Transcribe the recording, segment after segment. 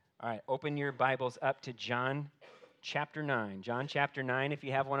All right, open your Bibles up to John chapter 9. John chapter 9, if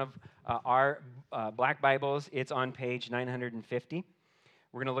you have one of our black Bibles, it's on page 950.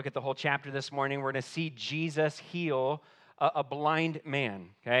 We're going to look at the whole chapter this morning. We're going to see Jesus heal a blind man.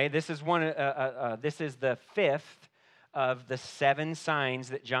 Okay, this is this is the fifth of the 7 signs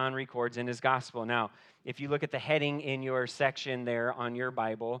that John records in his gospel. Now, if you look at the heading in your section there on your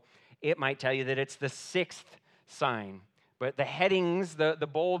Bible, it might tell you that it's the 6th sign. But the headings, the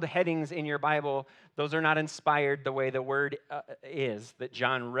bold headings in your Bible, those are not inspired the way the word is that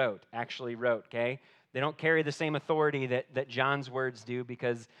John actually wrote, okay? They don't carry the same authority that John's words do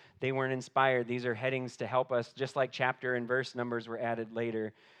because they weren't inspired. These are headings to help us, just like chapter and verse numbers were added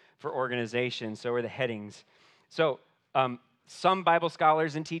later for organization. So are the headings. So some Bible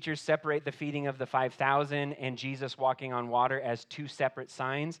scholars and teachers separate the feeding of the 5,000 and Jesus walking on water as 2 separate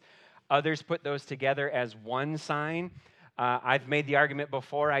signs. Others put those together as one sign. I've made the argument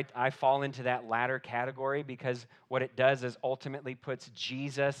before, I fall into that latter category because what it does is ultimately puts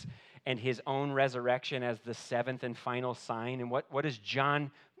Jesus and his own resurrection as the 7th and final sign. And what does John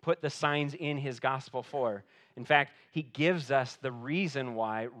put the signs in his gospel for? In fact, he gives us the reason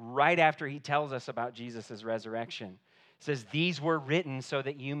why right after he tells us about Jesus' resurrection. It says, these were written so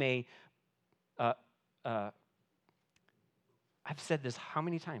that you may, I've said this how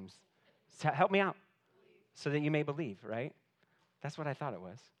many times? Help me out. So that you may believe, right? That's what I thought it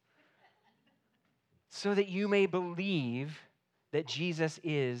was. So that you may believe that Jesus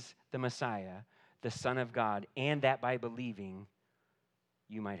is the Messiah, the Son of God, and that by believing,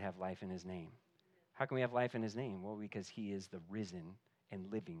 you might have life in his name. How can we have life in his name? Well, because he is the risen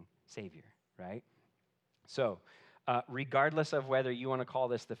and living Savior, right? So, regardless of whether you want to call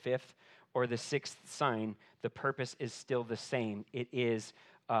this the 5th or the 6th sign, the purpose is still the same. It is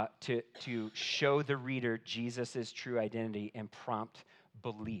to show the reader Jesus' true identity and prompt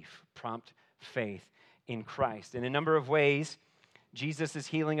belief, prompt faith in Christ. In a number of ways, Jesus'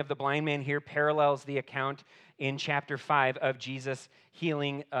 healing of the blind man here parallels the account in chapter 5 of Jesus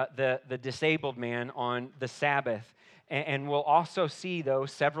healing the disabled man on the Sabbath. And we'll also see, though,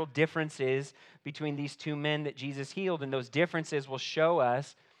 several differences between these 2 men that Jesus healed, and those differences will show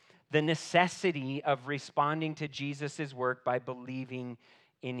us the necessity of responding to Jesus' work by believing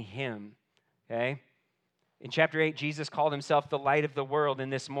in him, okay? In chapter 8, Jesus called himself the light of the world,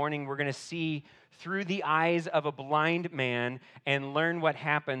 and this morning we're going to see through the eyes of a blind man and learn what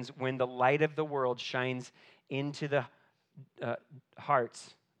happens when the light of the world shines into the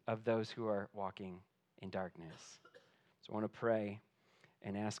hearts of those who are walking in darkness. So I want to pray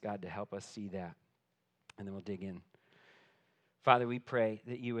and ask God to help us see that, and then we'll dig in. Father, we pray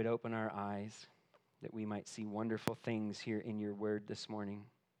that you would open our eyes, that we might see wonderful things here in your word this morning.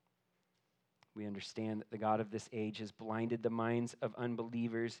 We understand that the God of this age has blinded the minds of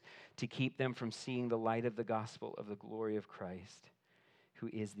unbelievers to keep them from seeing the light of the gospel of the glory of Christ,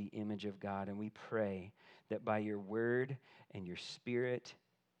 who is the image of God. And we pray that by your word and your spirit,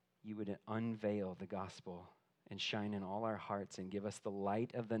 you would unveil the gospel and shine in all our hearts and give us the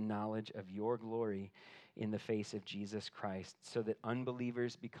light of the knowledge of your glory in the face of Jesus Christ, so that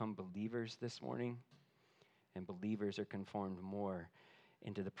unbelievers become believers this morning and believers are conformed more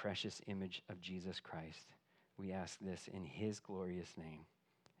into the precious image of Jesus Christ. We ask this in his glorious name.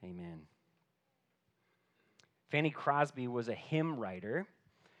 Amen. Fanny Crosby was a hymn writer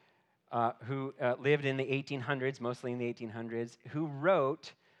who lived in the 1800s, mostly in the 1800s, who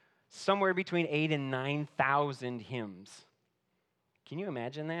wrote somewhere between 8,000 and 9,000 hymns. Can you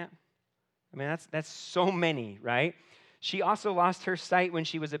imagine that? I mean, that's so many, right? She also lost her sight when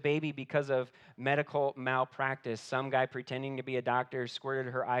she was a baby because of medical malpractice. Some guy pretending to be a doctor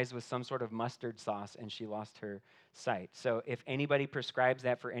squirted her eyes with some sort of mustard sauce, and she lost her sight. So if anybody prescribes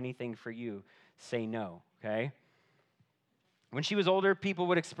that for anything for you, say no, okay? When she was older, people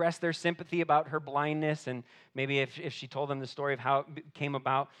would express their sympathy about her blindness, and maybe if she told them the story of how it came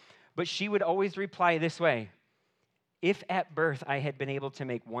about. But she would always reply this way: if at birth I had been able to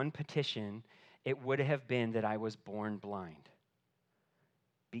make one petition, it would have been that I was born blind.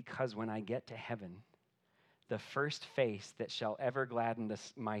 Because when I get to heaven, the first face that shall ever gladden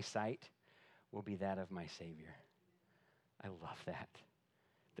my sight will be that of my Savior. I love that.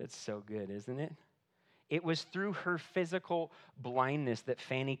 That's so good, isn't it? It was through her physical blindness that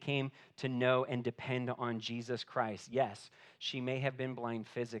Fanny came to know and depend on Jesus Christ. Yes, she may have been blind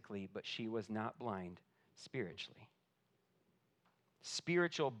physically, but she was not blind spiritually.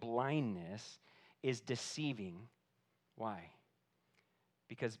 Spiritual blindness is deceiving. Why?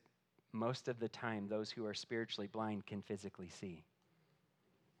 Because most of the time, those who are spiritually blind can physically see.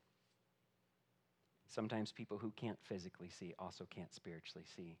 Sometimes people who can't physically see also can't spiritually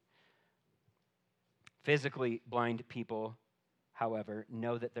see. Physically blind people, however,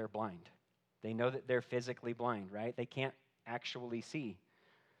 know that they're blind. They know that they're physically blind, right? They can't actually see.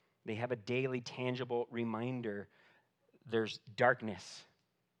 They have a daily, tangible reminder there's darkness.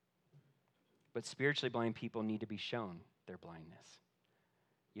 But spiritually blind people need to be shown their blindness.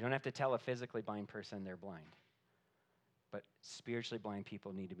 You don't have to tell a physically blind person they're blind. But spiritually blind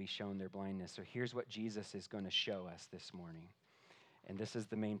people need to be shown their blindness. So here's what Jesus is going to show us this morning. And this is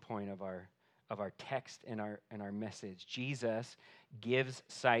the main point of our text and our message. Jesus gives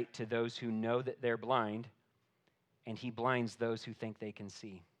sight to those who know that they're blind, and he blinds those who think they can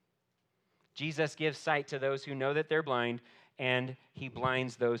see. Jesus gives sight to those who know that they're blind, and he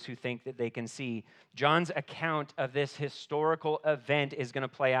blinds those who think that they can see. John's account of this historical event is going to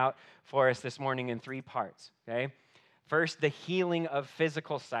play out for us this morning in 3 parts, okay? First, the healing of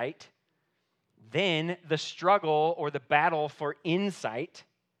physical sight, then the struggle or the battle for insight,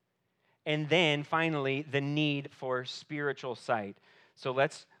 and then finally the need for spiritual sight. So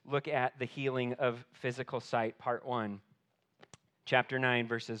let's look at the healing of physical sight, part 1, chapter 9,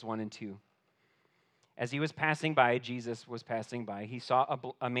 verses 1 and 2. As he was passing by, Jesus was passing by, he saw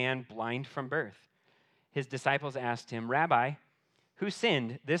a man blind from birth. His disciples asked him, "Rabbi, who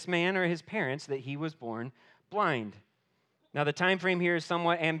sinned, this man or his parents, that he was born blind?" Now, the time frame here is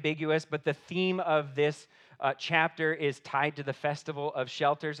somewhat ambiguous, but the theme of this chapter is tied to the Festival of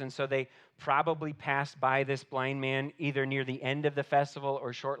Shelters, and so they probably passed by this blind man either near the end of the festival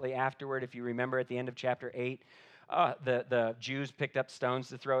or shortly afterward. If you remember at the end of chapter 8, the Jews picked up stones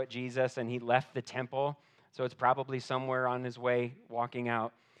to throw at Jesus, and he left the temple, so it's probably somewhere on his way walking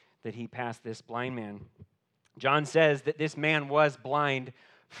out that he passed this blind man. John says that this man was blind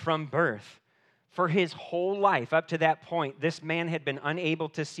from birth. For his whole life, up to that point, this man had been unable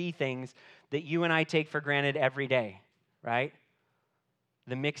to see things that you and I take for granted every day, right?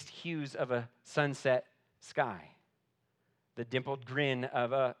 The mixed hues of a sunset sky, the dimpled grin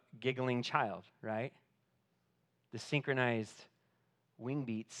of a giggling child, right? The synchronized wing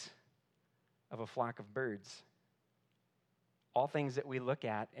beats of a flock of birds. All things that we look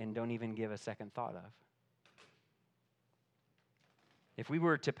at and don't even give a second thought of. If we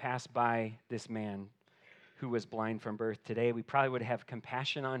were to pass by this man who was blind from birth today, we probably would have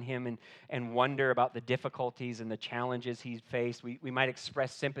compassion on him and wonder about the difficulties and the challenges he faced. We might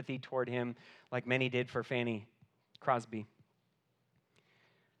express sympathy toward him like many did for Fanny Crosby.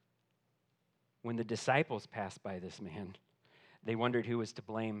 When the disciples passed by this man, they wondered who was to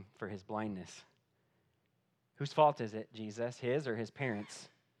blame for his blindness. Whose fault is it, Jesus? His or his parents?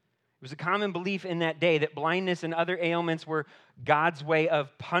 It was a common belief in that day that blindness and other ailments were God's way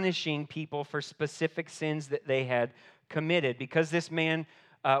of punishing people for specific sins that they had committed. Because this man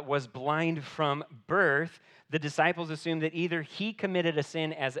was blind from birth, the disciples assumed that either he committed a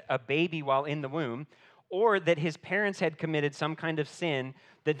sin as a baby while in the womb, or that his parents had committed some kind of sin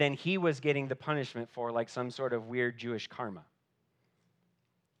that then he was getting the punishment for, like some sort of weird Jewish karma.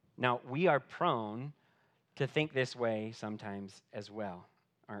 Now, we are prone to think this way sometimes as well,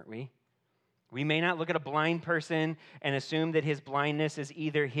 aren't we? We may not look at a blind person and assume that his blindness is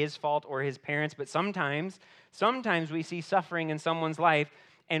either his fault or his parents, but sometimes we see suffering in someone's life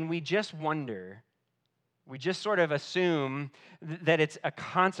and we just wonder, we just sort of assume that it's a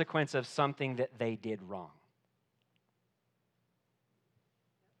consequence of something that they did wrong.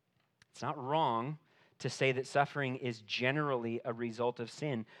 It's not wrong to say that suffering is generally a result of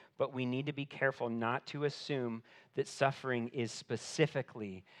sin, but we need to be careful not to assume that suffering is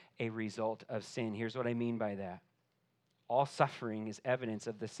specifically a result of sin. Here's what I mean by that. All suffering is evidence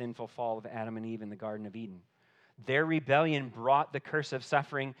of the sinful fall of Adam and Eve in the Garden of Eden. Their rebellion brought the curse of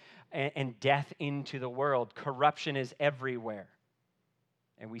suffering and death into the world. Corruption is everywhere,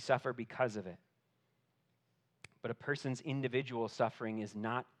 and we suffer because of it. But a person's individual suffering is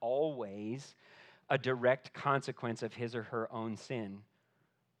not always a direct consequence of his or her own sin.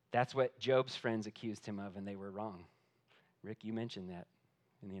 That's what Job's friends accused him of, and they were wrong. Rick, you mentioned that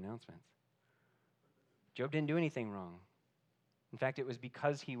in the announcements. Job didn't do anything wrong. In fact, it was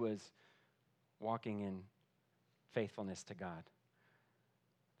because he was walking in faithfulness to God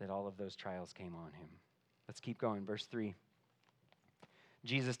that all of those trials came on him. Let's keep going. Verse 3.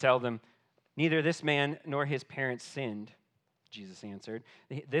 Jesus told them, "Neither this man nor his parents sinned," Jesus answered.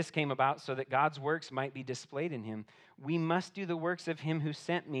 "This came about so that God's works might be displayed in him. We must do the works of him who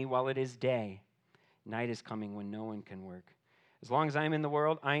sent me while it is day. Night is coming when no one can work. As long as I am in the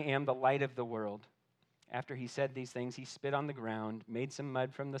world, I am the light of the world." After he said these things, he spit on the ground, made some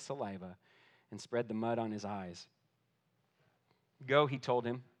mud from the saliva, and spread the mud on his eyes. "Go," he told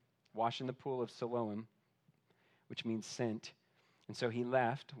him, "wash in the pool of Siloam," which means sent. And so he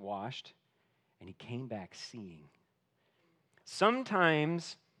left, washed, and he came back seeing.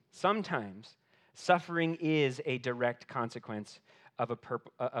 Sometimes, suffering is a direct consequence of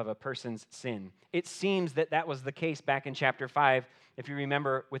a person's sin. It seems that was the case back in chapter 5. If you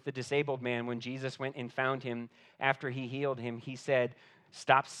remember with the disabled man, when Jesus went and found him after he healed him, he said,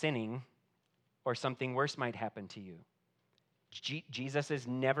 "Stop sinning or something worse might happen to you." Jesus is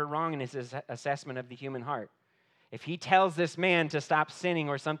never wrong in his assessment of the human heart. If he tells this man to stop sinning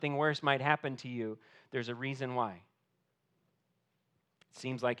or something worse might happen to you, there's a reason why. It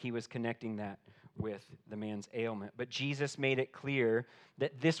seems like he was connecting that with the man's ailment. But Jesus made it clear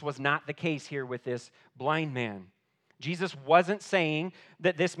that this was not the case here with this blind man. Jesus wasn't saying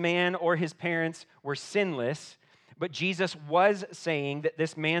that this man or his parents were sinless, but Jesus was saying that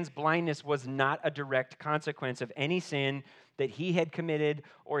this man's blindness was not a direct consequence of any sin that he had committed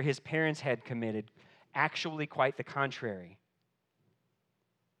or his parents had committed. Actually, quite the contrary.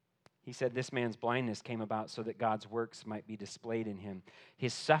 He said this man's blindness came about so that God's works might be displayed in him.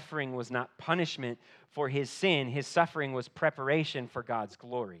 His suffering was not punishment for his sin. His suffering was preparation for God's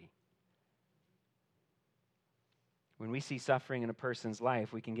glory. When we see suffering in a person's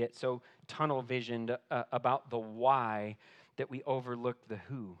life, we can get so tunnel visioned about the why that we overlook the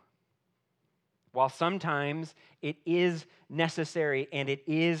who. While sometimes it is necessary and it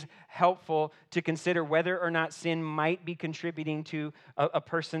is helpful to consider whether or not sin might be contributing to a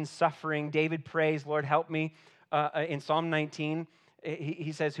person's suffering, David prays, "Lord, help me." In Psalm 19,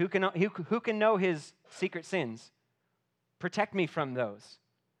 he says, who can know his secret sins? Protect me from those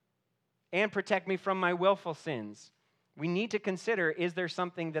and protect me from my willful sins. We need to consider, is there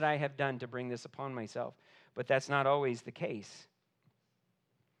something that I have done to bring this upon myself? But that's not always the case.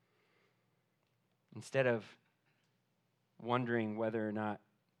 Instead of wondering whether or not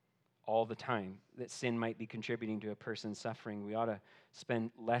all the time that sin might be contributing to a person's suffering, we ought to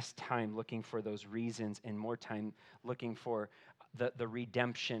spend less time looking for those reasons and more time looking for the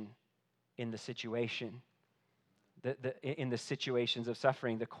redemption in the situation, in the situations of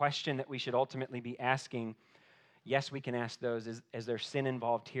suffering. The question that we should ultimately be asking, yes, we can ask those, is there sin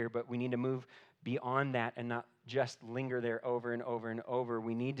involved here? But we need to move beyond that and not just linger there over and over and over.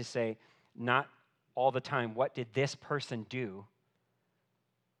 We need to say, not all the time, what did this person do?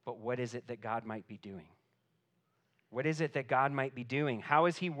 But what is it that God might be doing? What is it that God might be doing? How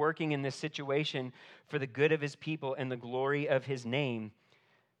is he working in this situation for the good of his people and the glory of his name?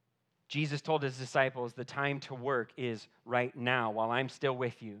 Jesus told his disciples, the time to work is right now while I'm still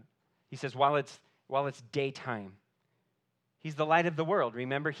with you. He says, while it's daytime. He's the light of the world.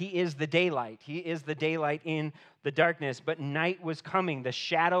 Remember, he is the daylight. He is the daylight in the darkness. But night was coming. The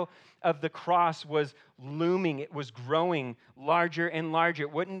shadow of the cross was looming. It was growing larger and larger.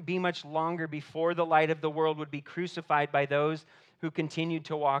 It wouldn't be much longer before the light of the world would be crucified by those who continued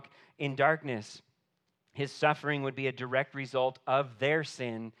to walk in darkness. His suffering would be a direct result of their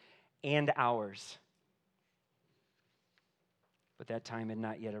sin and ours. But that time had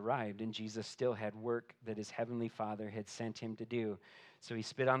not yet arrived, and Jesus still had work that his heavenly Father had sent him to do. So he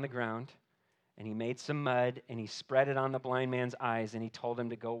spit on the ground, and he made some mud, and he spread it on the blind man's eyes, and he told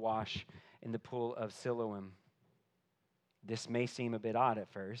him to go wash in the pool of Siloam. This may seem a bit odd at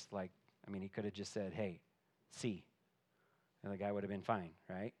first. He could have just said, "Hey, see." And the guy would have been fine,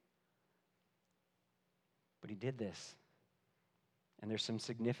 right? But he did this. And there's some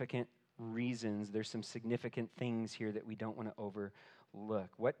significant reasons, there's some significant things here that we don't want to overlook.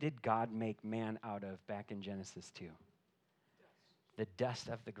 What did God make man out of back in Genesis 2? The dust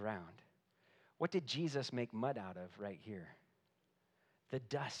of the ground. What did Jesus make mud out of right here? The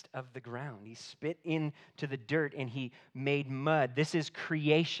dust of the ground. He spit into the dirt and he made mud. This is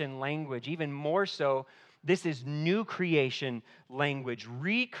creation language. Even more so, this is new creation language,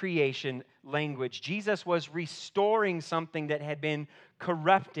 recreation language. Jesus was restoring something that had been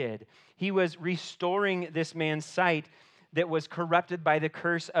corrupted. He was restoring this man's sight that was corrupted by the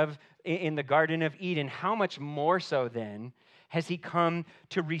curse in the Garden of Eden. How much more so then has he come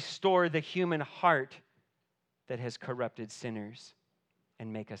to restore the human heart that has corrupted sinners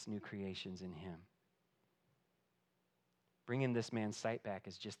and make us new creations in him? Bringing this man's sight back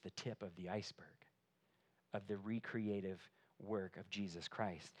is just the tip of the iceberg of the recreative work of Jesus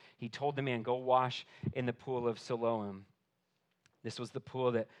Christ. He told the man, go wash in the pool of Siloam. This was the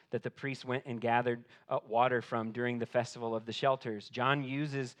pool that the priests went and gathered water from during the festival of the shelters. John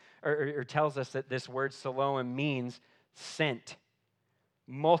uses or tells us that this word Siloam means sent.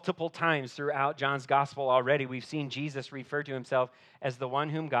 Multiple times throughout John's gospel already, we've seen Jesus refer to himself as the one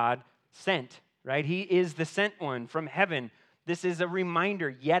whom God sent, right? He is the sent one from heaven This is a reminder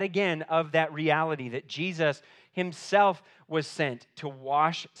yet again of that reality that Jesus himself was sent to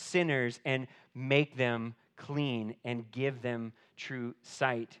wash sinners and make them clean and give them true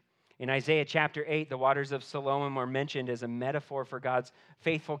sight. In Isaiah chapter 8, the waters of Siloam are mentioned as a metaphor for God's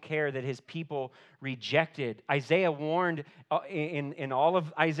faithful care that his people rejected. Isaiah warned, in all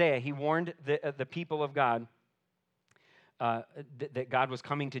of Isaiah, he warned the people of God that God was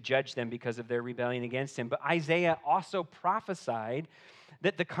coming to judge them because of their rebellion against him. But Isaiah also prophesied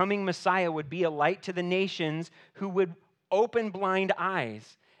that the coming Messiah would be a light to the nations who would open blind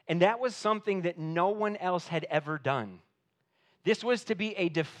eyes. And that was something that no one else had ever done. This was to be a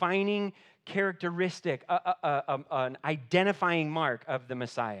defining characteristic, an identifying mark of the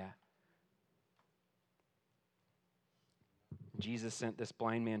Messiah. Jesus sent this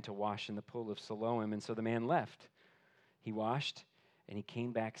blind man to wash in the pool of Siloam, and so the man left. He washed, and he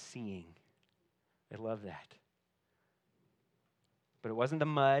came back seeing. I love that. But it wasn't the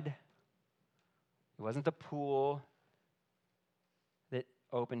mud. It wasn't the pool that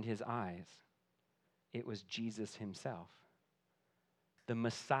opened his eyes. It was Jesus himself. The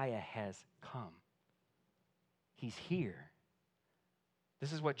Messiah has come. He's here.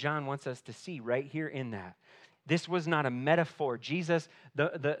 This is what John wants us to see right here in that. This was not a metaphor. Jesus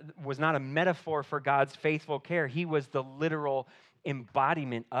was not a metaphor for God's faithful care. He was the literal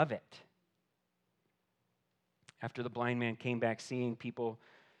embodiment of it. After the blind man came back seeing, people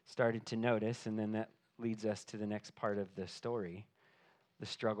started to notice, and then that leads us to the next part of the story, the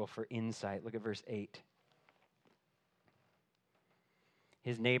struggle for insight. Look at verse 8.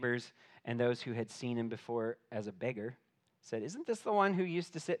 His neighbors and those who had seen him before as a beggar said, "Isn't this the one who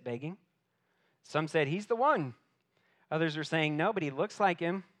used to sit begging?" Some said, "He's the one." Others were saying, "No, but he looks like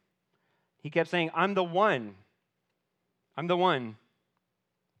him." He kept saying, "I'm the one. I'm the one."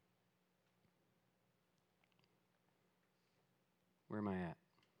 Where am I at?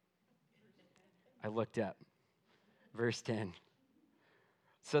 I looked up. Verse 10.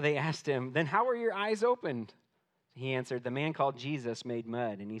 So they asked him, "Then how were your eyes opened?" He answered, "The man called Jesus made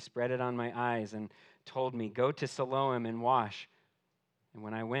mud, and he spread it on my eyes and told me, 'Go to Siloam and wash.'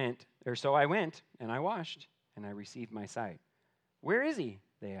 And I went, and I washed, and I received my sight." "Where is he?"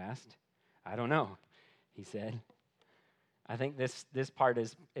 they asked. "I don't know," he said. I think this part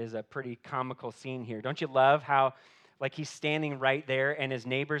is a pretty comical scene here. Don't you love how, like, he's standing right there, and his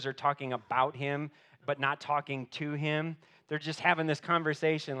neighbors are talking about him, but not talking to him? They're just having this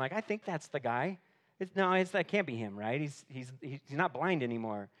conversation, like, "I think that's the guy." That can't be him, right? He's not blind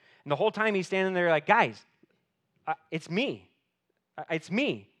anymore. And the whole time he's standing there like, "Guys, it's me. It's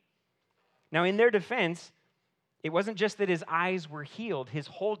me." Now, in their defense, it wasn't just that his eyes were healed. His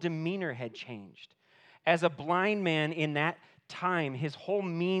whole demeanor had changed. As a blind man in that time, his whole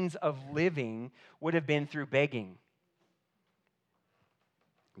means of living would have been through begging.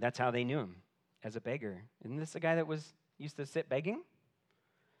 That's how they knew him, as a beggar. Isn't this the guy that used to sit begging?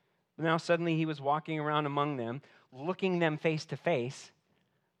 Now suddenly he was walking around among them, looking them face to face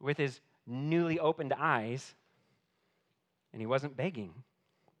with his newly opened eyes, and he wasn't begging,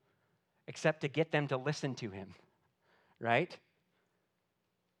 except to get them to listen to him, right?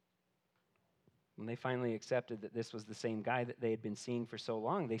 When they finally accepted that this was the same guy that they had been seeing for so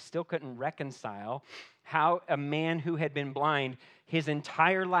long, they still couldn't reconcile how a man who had been blind his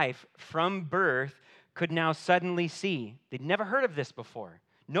entire life from birth could now suddenly see. They'd never heard of this before.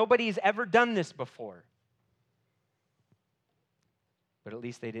 Nobody's ever done this before. But at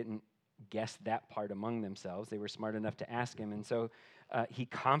least they didn't guess that part among themselves. They were smart enough to ask him. And so he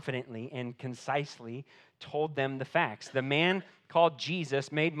confidently and concisely told them the facts. "The man called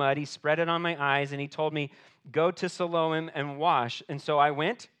Jesus made mud. He spread it on my eyes, and he told me, 'Go to Siloam and wash.' And so I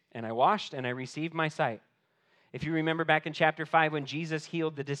went, and I washed, and I received my sight." If you remember back in chapter 5, when Jesus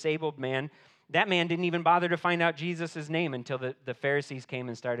healed the disabled man, that man didn't even bother to find out Jesus' name until the Pharisees came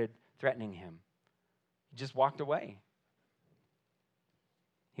and started threatening him. He just walked away.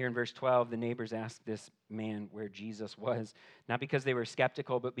 Here in verse 12, the neighbors asked this man where Jesus was, not because they were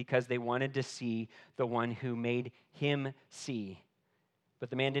skeptical, but because they wanted to see the one who made him see. But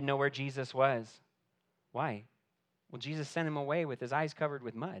the man didn't know where Jesus was. Why? Well, Jesus sent him away with his eyes covered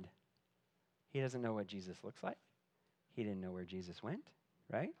with mud. He doesn't know what Jesus looks like. He didn't know where Jesus went,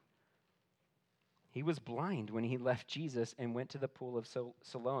 right? He was blind when he left Jesus and went to the pool of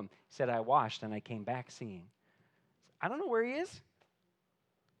Siloam. He said, "I washed and I came back seeing." I don't know where he is.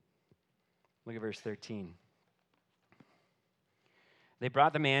 Look at verse 13. They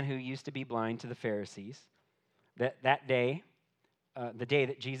brought the man who used to be blind to the Pharisees. That day, the day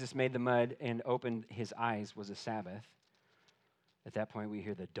that Jesus made the mud and opened his eyes, was a Sabbath. At that point, we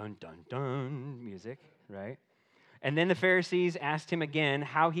hear the dun, dun, dun music, right? And then the Pharisees asked him again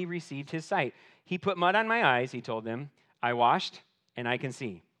how he received his sight. He put mud on my eyes, he told them. I washed, and I can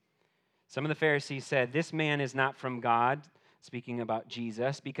see. Some of the Pharisees said, this man is not from God, speaking about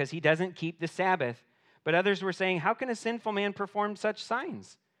Jesus, because he doesn't keep the Sabbath. But others were saying, how can a sinful man perform such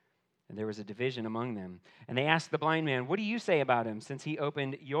signs? And there was a division among them. And they asked the blind man, what do you say about him since he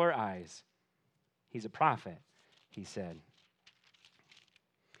opened your eyes? He's a prophet, he said.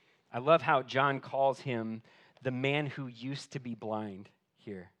 I love how John calls him the man who used to be blind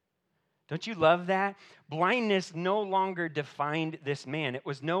here. Don't you love that? Blindness no longer defined this man. It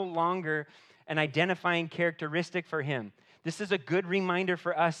was no longer an identifying characteristic for him. This is a good reminder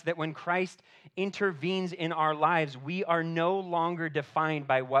for us that when Christ intervenes in our lives, we are no longer defined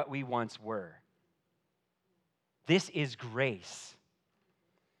by what we once were. This is grace.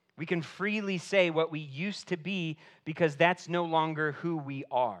 We can freely say what we used to be because that's no longer who we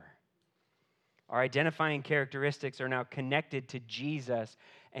are. Our identifying characteristics are now connected to Jesus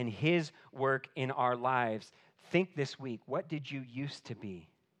and his work in our lives. Think this week, what did you used to be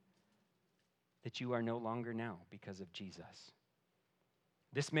that you are no longer now because of Jesus?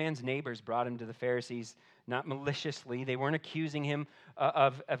 This man's neighbors brought him to the Pharisees, not maliciously. They weren't accusing him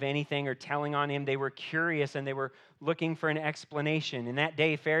of anything or telling on him. They were curious and they were looking for an explanation. In that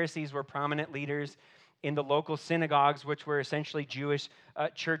day, Pharisees were prominent leaders in the local synagogues, which were essentially Jewish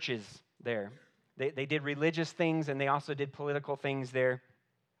churches there. They did religious things and they also did political things there.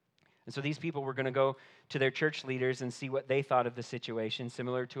 And so these people were going to go to their church leaders and see what they thought of the situation,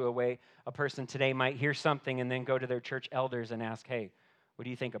 similar to a way a person today might hear something and then go to their church elders and ask, hey, what do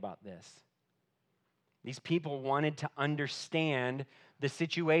you think about this? These people wanted to understand the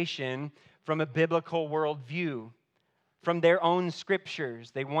situation from a biblical worldview, from their own scriptures.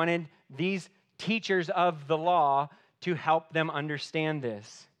 They wanted these teachers of the law to help them understand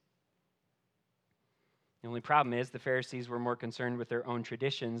this. The only problem is the Pharisees were more concerned with their own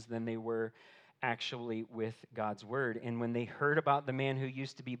traditions than they were actually with God's word. And when they heard about the man who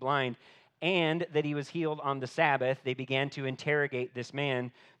used to be blind and that he was healed on the Sabbath, they began to interrogate this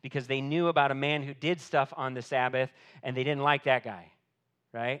man because they knew about a man who did stuff on the Sabbath and they didn't like that guy,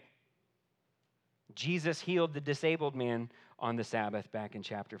 right? Jesus healed the disabled man on the Sabbath back in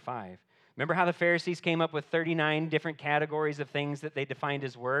chapter 5. Remember how the Pharisees came up with 39 different categories of things that they defined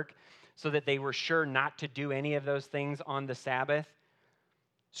as work so that they were sure not to do any of those things on the Sabbath?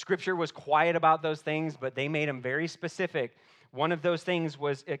 Scripture was quiet about those things, but they made them very specific. One of those things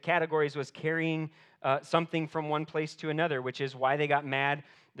was categories was carrying something from one place to another, which is why they got mad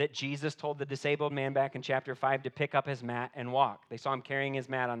that Jesus told the disabled man back in chapter 5 to pick up his mat and walk. They saw him carrying his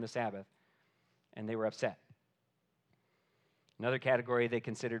mat on the Sabbath, and they were upset. Another category they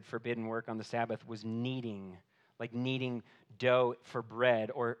considered forbidden work on the Sabbath was kneading, like kneading dough for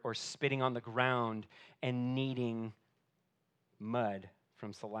bread or spitting on the ground and kneading mud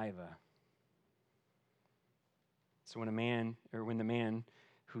from saliva. So when the man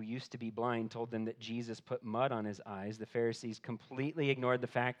who used to be blind told them that Jesus put mud on his eyes, the Pharisees completely ignored the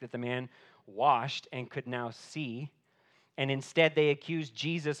fact that the man washed and could now see, and instead they accused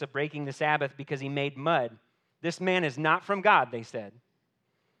Jesus of breaking the Sabbath because he made mud. This man is not from God, they said.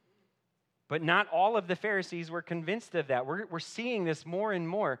 But not all of the Pharisees were convinced of that. We're seeing this more and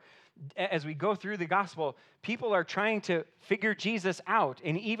more as we go through the gospel. People are trying to figure Jesus out,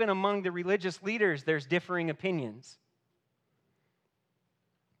 and even among the religious leaders, there's differing opinions.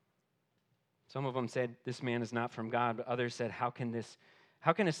 Some of them said, this man is not from God, but others said, how can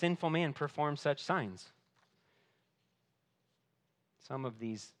a sinful man perform such signs? Some of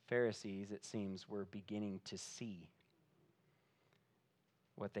these Pharisees, it seems, were beginning to see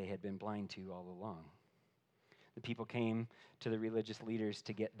what they had been blind to all along. The people came to the religious leaders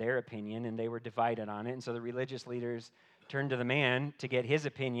to get their opinion, and they were divided on it. And so the religious leaders turned to the man to get his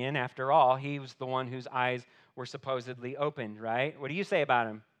opinion. After all, he was the one whose eyes were supposedly opened, right? What do you say about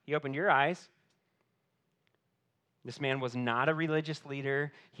him? He opened your eyes. This man was not a religious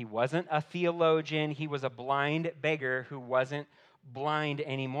leader. He wasn't a theologian. He was a blind beggar who wasn't blind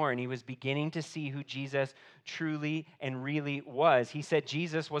anymore, and he was beginning to see who Jesus truly and really was. He said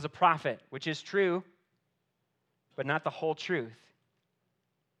Jesus was a prophet, which is true, but not the whole truth.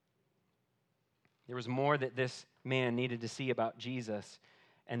 There was more that this man needed to see about Jesus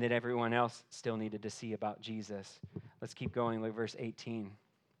and that everyone else still needed to see about Jesus. Let's keep going, look at verse 18.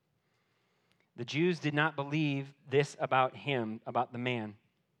 The Jews did not believe this about him, about the man,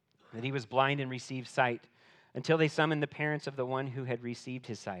 that he was blind and received sight, until they summoned the parents of the one who had received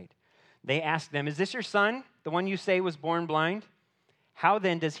his sight. They asked them, is this your son, the one you say was born blind? How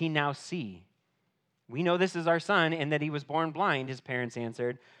then does he now see? We know this is our son and that he was born blind, his parents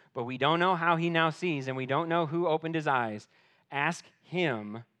answered. but we don't know how he now sees, and we don't know who opened his eyes. Ask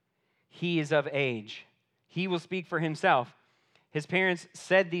him. He is of age. He will speak for himself. His parents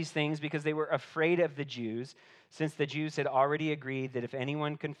said these things because they were afraid of the Jews, since the Jews had already agreed that if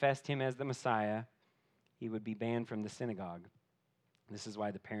anyone confessed him as the Messiah, he would be banned from the synagogue. This is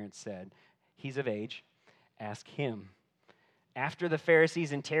why the parents said, he's of age. Ask him. After the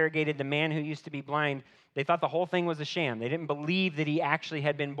Pharisees interrogated the man who used to be blind, they thought the whole thing was a sham. They didn't believe that he actually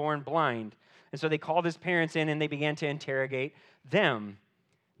had been born blind. And so they called his parents in and they began to interrogate them.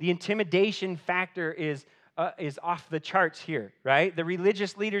 The intimidation factor is off the charts here, right? The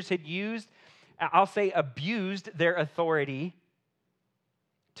religious leaders had abused their authority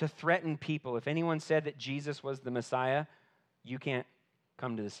to threaten people. If anyone said that Jesus was the Messiah, you can't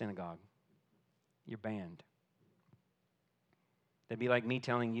come to the synagogue. You're banned. That'd be like me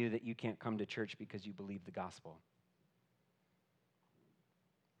telling you that you can't come to church because you believe the gospel.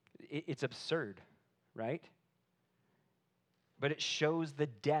 It's absurd, right? But it shows the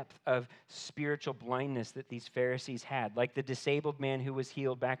depth of spiritual blindness that these Pharisees had. Like the disabled man who was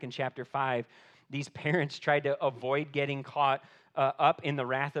healed back in chapter 5, these parents tried to avoid getting caught up in the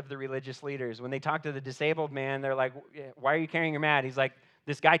wrath of the religious leaders. When they talk to the disabled man, they're like, why are you carrying your mat? He's like,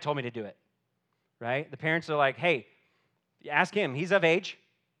 this guy told me to do it, right? The parents are like, hey, ask him. He's of age.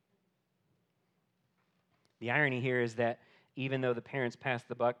 The irony here is that even though the parents passed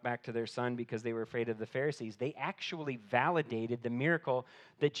the buck back to their son because they were afraid of the Pharisees, they actually validated the miracle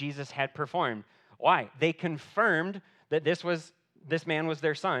that Jesus had performed. Why? They confirmed that this man was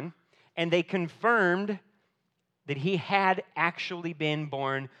their son, and they confirmed that he had actually been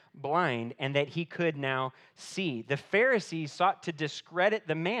born blind and that he could now see. The Pharisees sought to discredit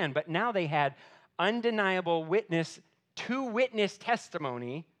the man, but now they had undeniable witness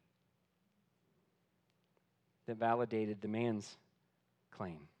testimony that validated the man's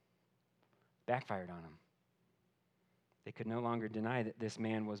claim. Backfired on him. They could no longer deny that this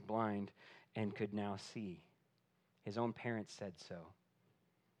man was blind and could now see. His own parents said so.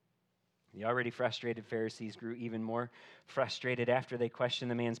 The already frustrated Pharisees grew even more frustrated after they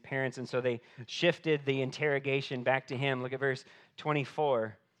questioned the man's parents, and so they shifted the interrogation back to him. Look at verse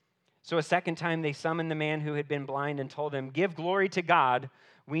 24. So a second time they summoned the man who had been blind and told him, give glory to God.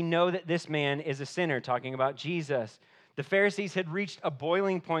 We know that this man is a sinner, talking about Jesus. The Pharisees had reached a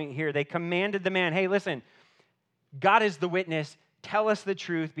boiling point here. They commanded the man, hey, listen, God is the witness. Tell us the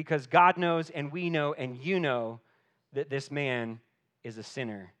truth because God knows and we know and you know that this man is a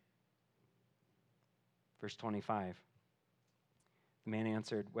sinner. Verse 25. The man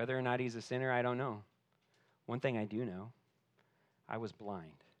answered, whether or not he's a sinner, I don't know. One thing I do know, I was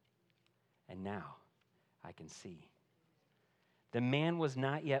blind, and now I can see. The man was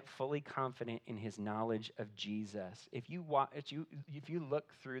not yet fully confident in his knowledge of Jesus. If you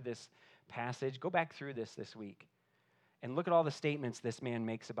look through this passage, go back through this week, and look at all the statements this man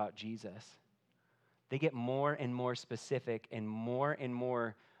makes about Jesus. They get more and more specific and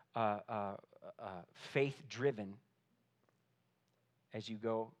more faith-driven as you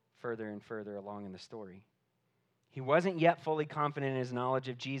go further and further along in the story. He wasn't yet fully confident in his knowledge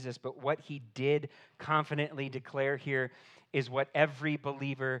of Jesus, but what he did confidently declare here is what every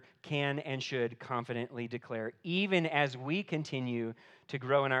believer can and should confidently declare, even as we continue to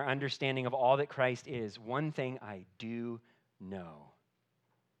grow in our understanding of all that Christ is. One thing I do know,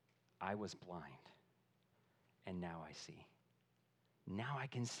 I was blind, and now I see. Now I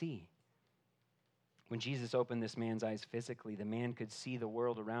can see. When Jesus opened this man's eyes physically, the man could see the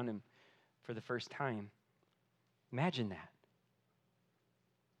world around him for the first time. Imagine that.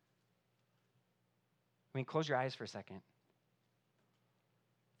 I mean, close your eyes for a second.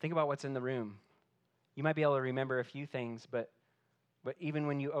 Think about what's in the room. You might be able to remember a few things, but even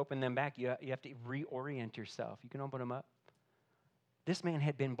when you open them back, you have to reorient yourself. You can open them up. This man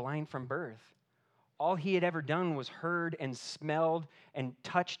had been blind from birth. All he had ever done was heard and smelled and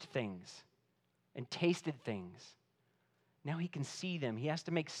touched things and tasted things. Now he can see them. He has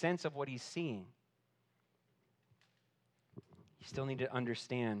to make sense of what he's seeing. You still need to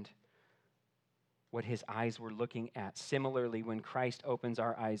understand what his eyes were looking at. Similarly, when Christ opens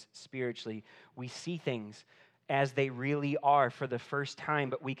our eyes spiritually, we see things as they really are for the first time,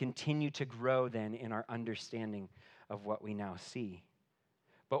 but we continue to grow then in our understanding of what we now see.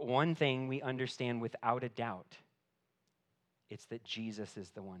 But one thing we understand without a doubt, it's that Jesus is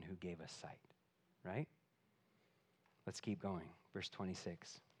the one who gave us sight, right? Let's keep going. Verse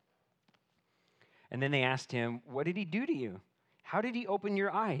 26. And then they asked him, what did he do to you? How did he open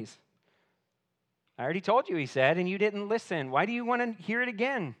your eyes? I already told you, he said, and you didn't listen. Why do you want to hear it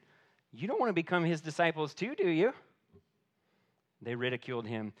again? You don't want to become his disciples too, do you? They ridiculed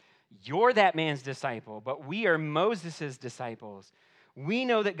him. You're that man's disciple, but we are Moses' disciples. We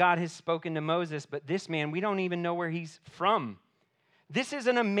know that God has spoken to Moses, but this man, we don't even know where he's from. This is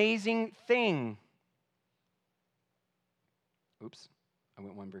an amazing thing. Oops, I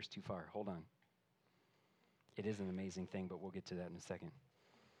went one verse too far. Hold on. It is an amazing thing, but we'll get to that in a second.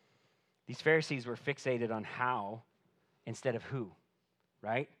 These Pharisees were fixated on how instead of who,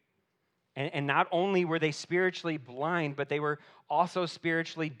 right? And not only were they spiritually blind, but they were also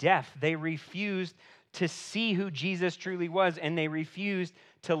spiritually deaf. They refused to see who Jesus truly was, and they refused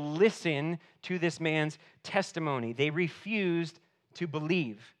to listen to this man's testimony. They refused to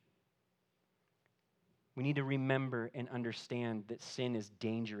believe. We need to remember and understand that sin is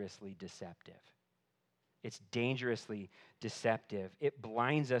dangerously deceptive. It's dangerously deceptive. It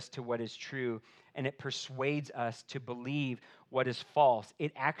blinds us to what is true, and it persuades us to believe what is false.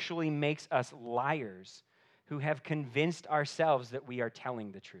 It actually makes us liars who have convinced ourselves that we are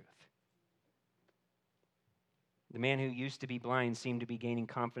telling the truth. The man who used to be blind seemed to be gaining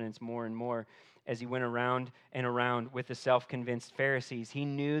confidence more and more as he went around and around with the self-convinced Pharisees. He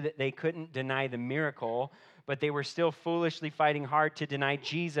knew that they couldn't deny the miracle, but they were still foolishly fighting hard to deny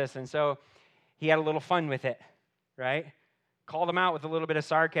Jesus, and so he had a little fun with it, right? Called him out with a little bit of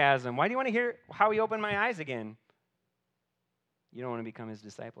sarcasm. Why do you want to hear how he opened my eyes again? You don't want to become his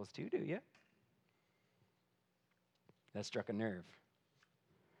disciples too, do you? That struck a nerve.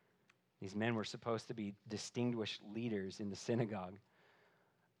 These men were supposed to be distinguished leaders in the synagogue,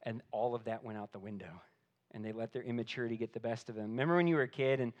 and all of that went out the window, and they let their immaturity get the best of them. Remember when you were a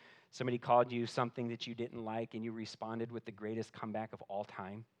kid and somebody called you something that you didn't like, and you responded with the greatest comeback of all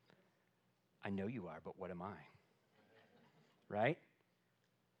time? I know you are, but what am I? Right?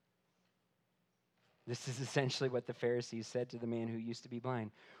 This is essentially what the Pharisees said to the man who used to be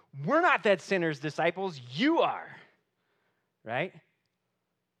blind. We're not that sinner's disciples, you are. Right?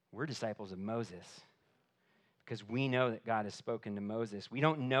 We're disciples of Moses because we know that God has spoken to Moses. We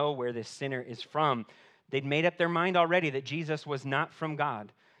don't know where this sinner is from. They'd made up their mind already that Jesus was not from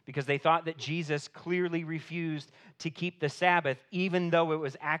God, because they thought that Jesus clearly refused to keep the Sabbath, even though it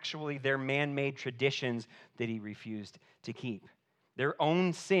was actually their man-made traditions that he refused to keep. Their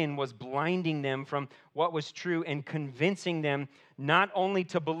own sin was blinding them from what was true and convincing them not only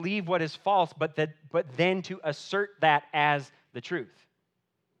to believe what is false, but then to assert that as the truth.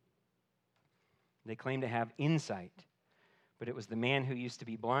 They claimed to have insight, but it was the man who used to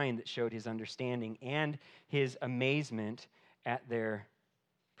be blind that showed his understanding and his amazement at their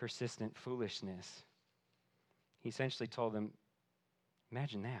persistent foolishness. He essentially told them,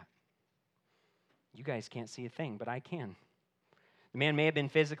 imagine that. You guys can't see a thing, but I can. The man may have been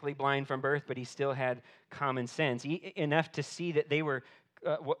physically blind from birth, but he still had common sense, enough to see that they were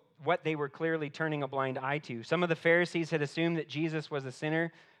what they were clearly turning a blind eye to. Some of the Pharisees had assumed that Jesus was a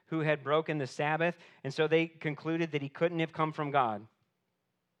sinner who had broken the Sabbath, and so they concluded that he couldn't have come from God.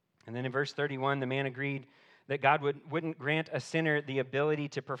 And then in verse 31, the man agreed that God wouldn't grant a sinner the ability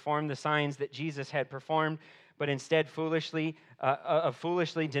to perform the signs that Jesus had performed, but instead foolishly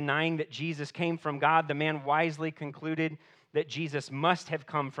denying that Jesus came from God, the man wisely concluded that Jesus must have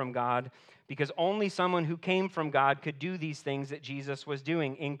come from God, because only someone who came from God could do these things that Jesus was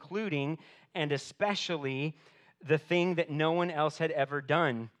doing, including and especially the thing that no one else had ever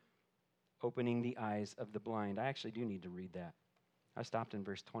done, opening the eyes of the blind. I actually do need to read that. I stopped in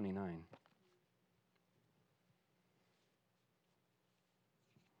verse 29.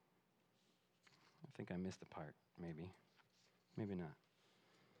 I think I missed a part, maybe. Maybe not.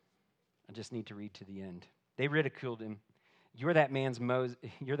 I just need to read to the end. They ridiculed him. You're that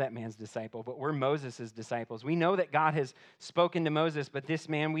man's disciple, but we're Moses' disciples. We know that God has spoken to Moses, but this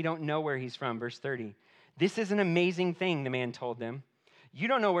man, we don't know where he's from. Verse 30. This is an amazing thing, the man told them. You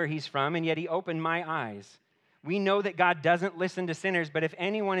don't know where he's from, and yet he opened my eyes. We know that God doesn't listen to sinners, but if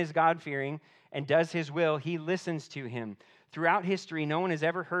anyone is God-fearing and does his will, he listens to him. Throughout history, no one has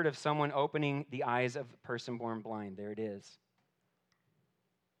ever heard of someone opening the eyes of a person born blind. There it is.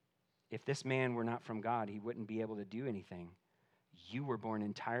 If this man were not from God, he wouldn't be able to do anything. You were born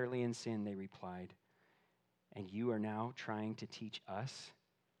entirely in sin, they replied, and you are now trying to teach us?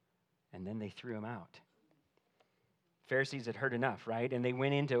 And then they threw him out. Pharisees had heard enough, right? And they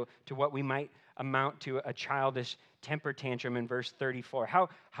went into what we might amount to a childish temper tantrum in verse 34.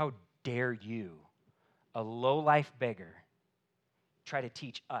 How dare you, a low-life beggar, try to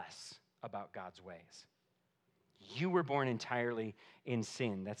teach us about God's ways? You were born entirely in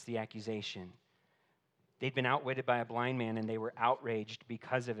sin. That's the accusation. They'd been outwitted by a blind man, and they were outraged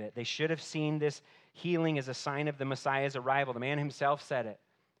because of it. They should have seen this healing as a sign of the Messiah's arrival. The man himself said it.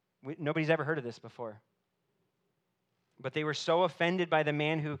 Nobody's ever heard of this before. But they were so offended by the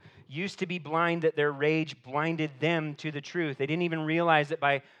man who used to be blind that their rage blinded them to the truth. They didn't even realize that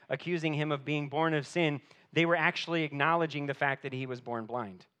by accusing him of being born of sin, they were actually acknowledging the fact that he was born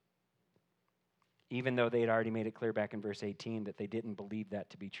blind, even though they had already made it clear back in verse 18 that they didn't believe that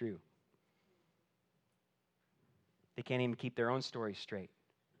to be true. They can't even keep their own story straight.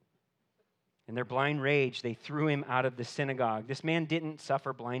 In their blind rage, they threw him out of the synagogue. This man didn't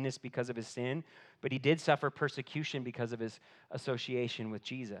suffer blindness because of his sin, but he did suffer persecution because of his association with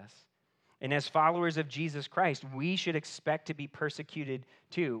Jesus. And as followers of Jesus Christ, we should expect to be persecuted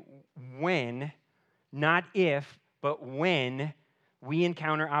too when, not if, but when we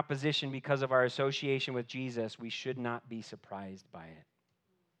encounter opposition because of our association with Jesus. We should not be surprised by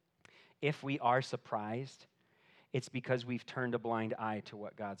it. If we are surprised, it's because we've turned a blind eye to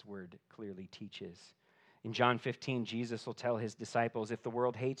what God's word clearly teaches. In John 15, Jesus will tell his disciples, if the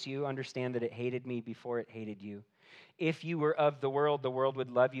world hates you, understand that it hated me before it hated you. If you were of the world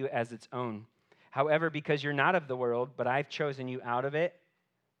would love you as its own. However, because you're not of the world, but I've chosen you out of it,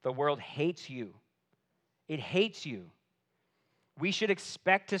 the world hates you. It hates you. We should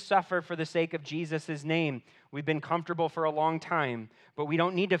expect to suffer for the sake of Jesus' name. We've been comfortable for a long time, but we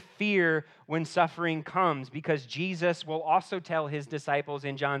don't need to fear when suffering comes, because Jesus will also tell his disciples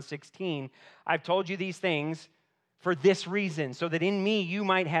in John 16, I've told you these things for this reason, so that in me you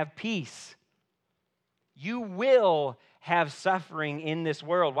might have peace. You will have suffering in this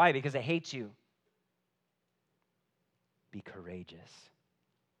world. Why? Because it hates you. Be courageous.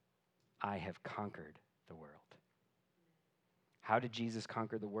 I have conquered the world. How did Jesus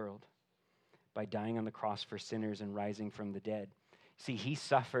conquer the world? By dying on the cross for sinners and rising from the dead. See, he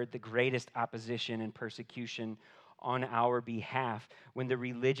suffered the greatest opposition and persecution on our behalf when the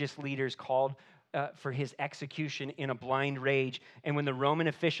religious leaders called for his execution in a blind rage, and when the Roman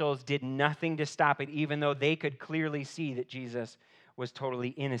officials did nothing to stop it, even though they could clearly see that Jesus was totally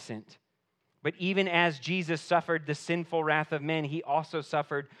innocent. But even as Jesus suffered the sinful wrath of men, he also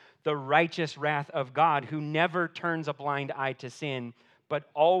suffered the righteous wrath of God, who never turns a blind eye to sin, but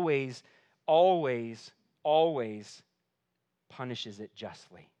always, always, always punishes it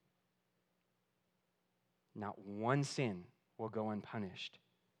justly. Not one sin will go unpunished.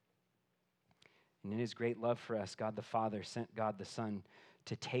 And in his great love for us, God the Father sent God the Son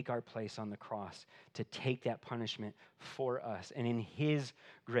to take our place on the cross, to take that punishment for us. And in his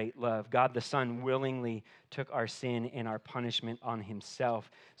great love, God the Son willingly took our sin and our punishment on himself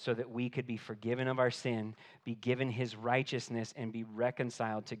so that we could be forgiven of our sin, be given his righteousness, and be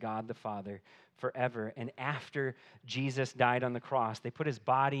reconciled to God the Father forever. And after Jesus died on the cross, they put his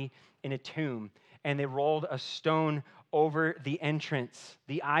body in a tomb and they rolled a stone over the entrance.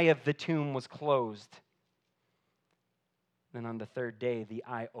 The eye of the tomb was closed. Then on the third day, the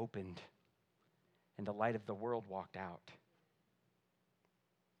eye opened, and the light of the world walked out.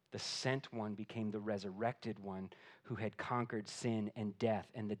 The sent one became the resurrected one who had conquered sin and death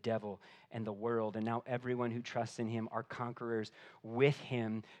and the devil and the world. And now everyone who trusts in him are conquerors with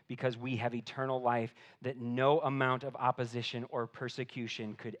him, because we have eternal life that no amount of opposition or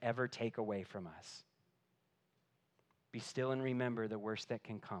persecution could ever take away from us. Be still and remember the worst that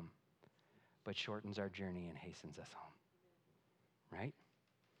can come, but shortens our journey and hastens us home. Right?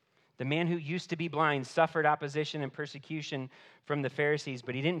 The man who used to be blind suffered opposition and persecution from the Pharisees,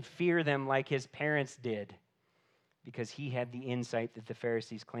 but he didn't fear them like his parents did, because he had the insight that the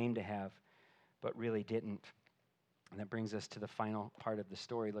Pharisees claimed to have, but really didn't. And that brings us to the final part of the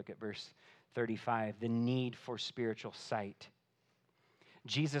story. Look at verse 35, the need for spiritual sight.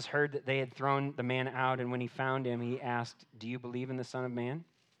 Jesus heard that they had thrown the man out, and when he found him, he asked, "Do you believe in the Son of Man?"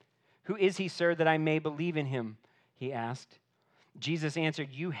 "Who is he, sir, that I may believe in him?" he asked. Jesus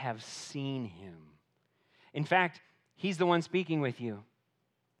answered, "You have seen him. In fact, he's the one speaking with you."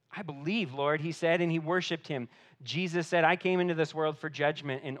 "I believe, Lord," he said, and he worshiped him. Jesus said, "I came into this world for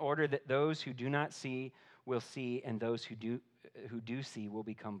judgment, in order that those who do not see will see, and those who do see will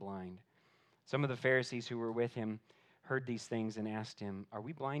become blind." Some of the Pharisees who were with him heard these things and asked him, "Are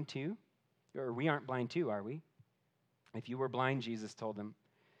we blind too? Or we aren't blind too, are we?" "If you were blind," Jesus told them,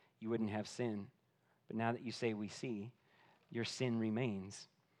 "you wouldn't have sin. But now that you say we see, your sin remains."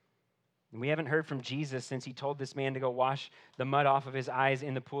 And we haven't heard from Jesus since he told this man to go wash the mud off of his eyes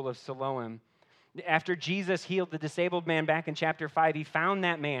in the pool of Siloam. After Jesus healed the disabled man back in chapter 5, he found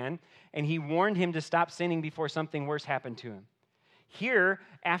that man and he warned him to stop sinning before something worse happened to him. Here,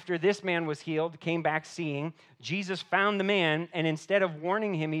 after this man was healed, came back seeing, Jesus found the man, and instead of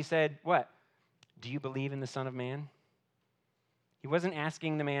warning him, he said, what? "Do you believe in the Son of Man?" He wasn't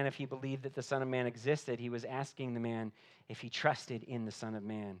asking the man if he believed that the Son of Man existed. He was asking the man if he trusted in the Son of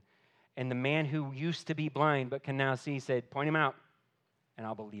Man. And the man who used to be blind but can now see said, point him out, and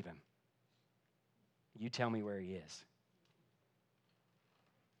I'll believe him. You tell me where he is.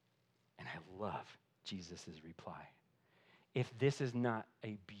 And I love Jesus' reply. If this is not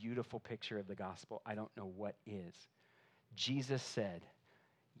a beautiful picture of the gospel, I don't know what is. Jesus said,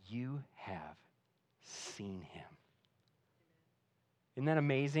 you have seen him. Isn't that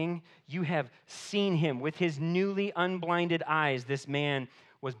amazing? You have seen him. With his newly unblinded eyes, this man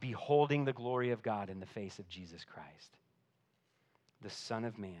was beholding the glory of God in the face of Jesus Christ, the Son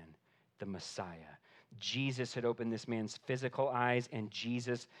of Man, the Messiah. Jesus had opened this man's physical eyes, and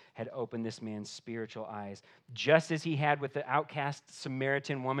Jesus had opened this man's spiritual eyes. Just as he had with the outcast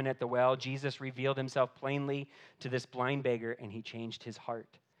Samaritan woman at the well, Jesus revealed himself plainly to this blind beggar, and he changed his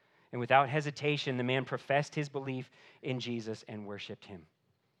heart. And without hesitation, the man professed his belief in Jesus and worshiped him.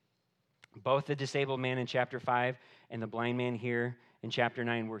 Both the disabled man in chapter 5 and the blind man here in chapter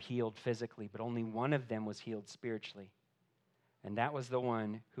 9 were healed physically, but only one of them was healed spiritually. And that was the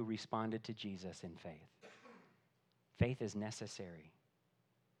one who responded to Jesus in faith. Faith is necessary.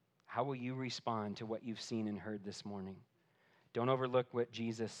 How will you respond to what you've seen and heard this morning? Don't overlook what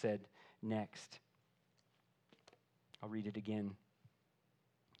Jesus said next. I'll read it again.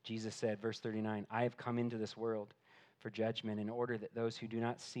 Jesus said, verse 39, I have come into this world for judgment in order that those who do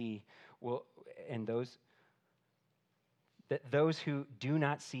not see will, and those who do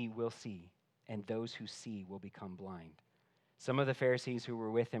not see will see, and those who see will become blind. Some of the Pharisees who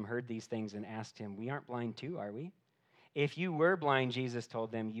were with him heard these things and asked him, we aren't blind too, are we? If you were blind, Jesus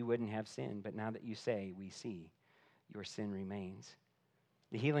told them, you wouldn't have sinned. But now that you say, we see, your sin remains.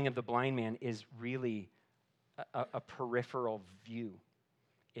 The healing of the blind man is really a peripheral view,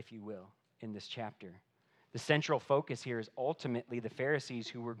 if you will, in this chapter. The central focus here is ultimately the Pharisees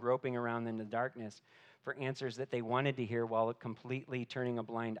who were groping around in the darkness for answers that they wanted to hear while completely turning a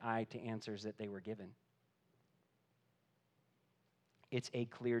blind eye to answers that they were given. It's a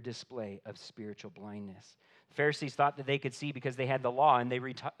clear display of spiritual blindness. The Pharisees thought that they could see because they had the law, and they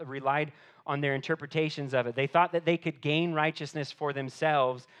relied on their interpretations of it. They thought that they could gain righteousness for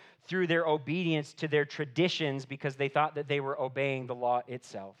themselves through their obedience to their traditions because they thought that they were obeying the law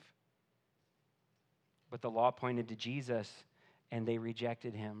itself. But the law pointed to Jesus, and they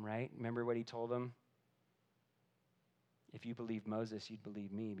rejected him, right? Remember what he told them? If you believed Moses, you'd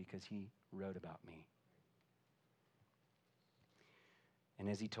believe me because he wrote about me. And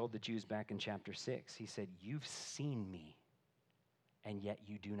as he told the Jews back in chapter 6, he said, you've seen me, and yet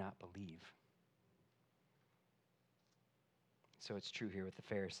you do not believe. So it's true here with the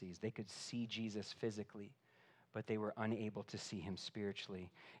Pharisees. They could see Jesus physically, but they were unable to see him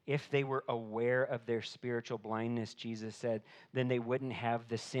spiritually. If they were aware of their spiritual blindness, Jesus said, then they wouldn't have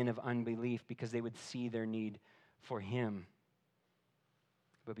the sin of unbelief because they would see their need for him.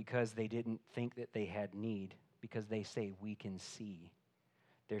 But because they didn't think that they had need, because they say we can see,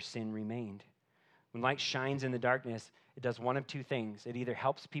 their sin remained. When light shines in the darkness, it does one of two things. It either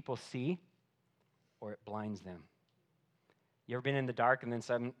helps people see or it blinds them. You ever been in the dark and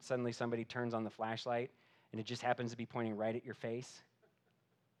then suddenly somebody turns on the flashlight and it just happens to be pointing right at your face?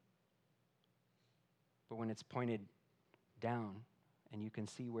 But when it's pointed down and you can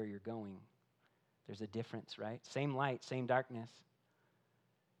see where you're going, there's a difference, right? Same light, same darkness.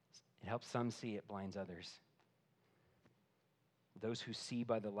 It helps some see, it blinds others. Those who see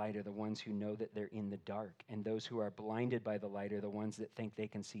by the light are the ones who know that they're in the dark, and those who are blinded by the light are the ones that think they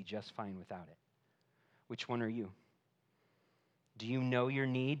can see just fine without it. Which one are you? Do you know your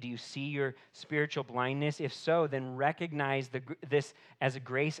need? Do you see your spiritual blindness? If so, then recognize this as a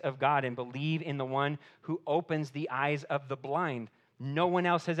grace of God and believe in the one who opens the eyes of the blind. No one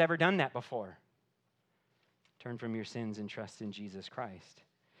else has ever done that before. Turn from your sins and trust in Jesus Christ.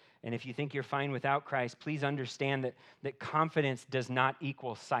 And if you think you're fine without Christ, please understand that confidence does not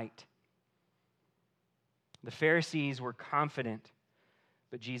equal sight. The Pharisees were confident,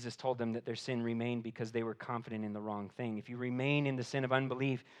 but Jesus told them that their sin remained because they were confident in the wrong thing. If you remain in the sin of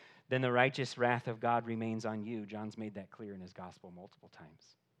unbelief, then the righteous wrath of God remains on you. John's made that clear in his gospel multiple times.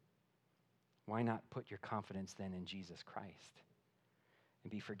 Why not put your confidence then in Jesus Christ and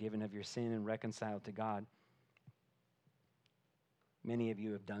be forgiven of your sin and reconciled to God? Many of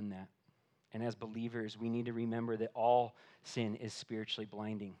you have done that. And as believers, we need to remember that all sin is spiritually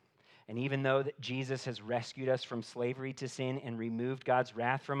blinding. And even though that Jesus has rescued us from slavery to sin and removed God's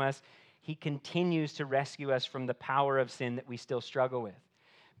wrath from us, he continues to rescue us from the power of sin that we still struggle with.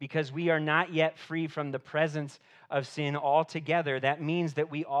 Because we are not yet free from the presence of sin altogether, that means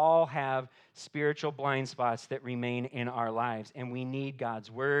that we all have spiritual blind spots that remain in our lives. And we need God's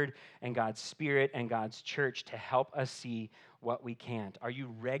word and God's spirit and God's church to help us see what we can't. Are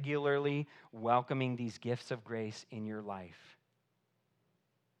you regularly welcoming these gifts of grace in your life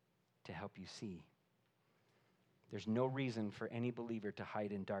to help you see? There's no reason for any believer to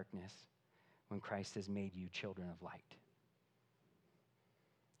hide in darkness when Christ has made you children of light.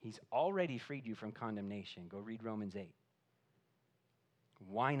 He's already freed you from condemnation. Go read Romans 8.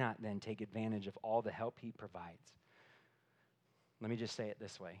 Why not then take advantage of all the help he provides? Let me just say it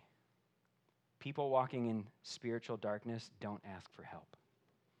this way. People walking in spiritual darkness don't ask for help.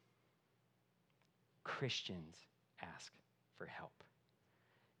 Christians ask for help.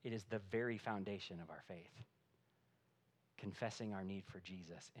 It is the very foundation of our faith. Confessing our need for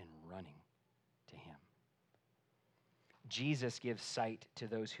Jesus and running to him. Jesus gives sight to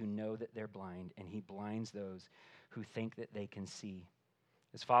those who know that they're blind, and he blinds those who think that they can see.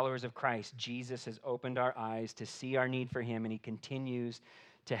 As followers of Christ, Jesus has opened our eyes to see our need for him, and he continues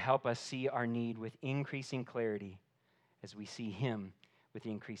to help us see our need with increasing clarity as we see him with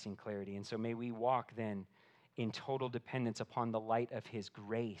increasing clarity. And so may we walk then in total dependence upon the light of his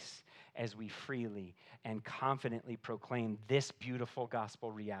grace as we freely and confidently proclaim this beautiful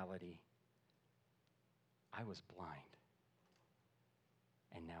gospel reality. I was blind,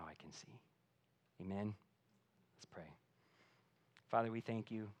 and now I can see. Amen. Let's pray. Father, we thank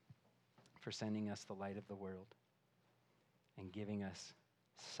you for sending us the light of the world and giving us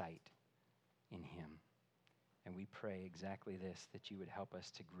sight in him. And we pray exactly this, that you would help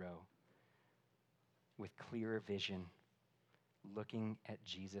us to grow with clearer vision, looking at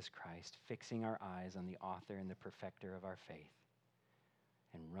Jesus Christ, fixing our eyes on the author and the perfecter of our faith,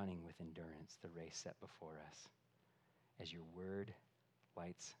 and running with endurance the race set before us as your word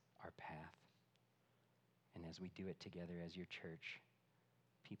lights our path. And as we do it together as your church,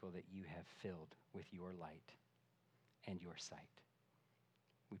 people that you have filled with your light and your sight.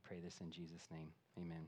 We pray this in Jesus' name. Amen.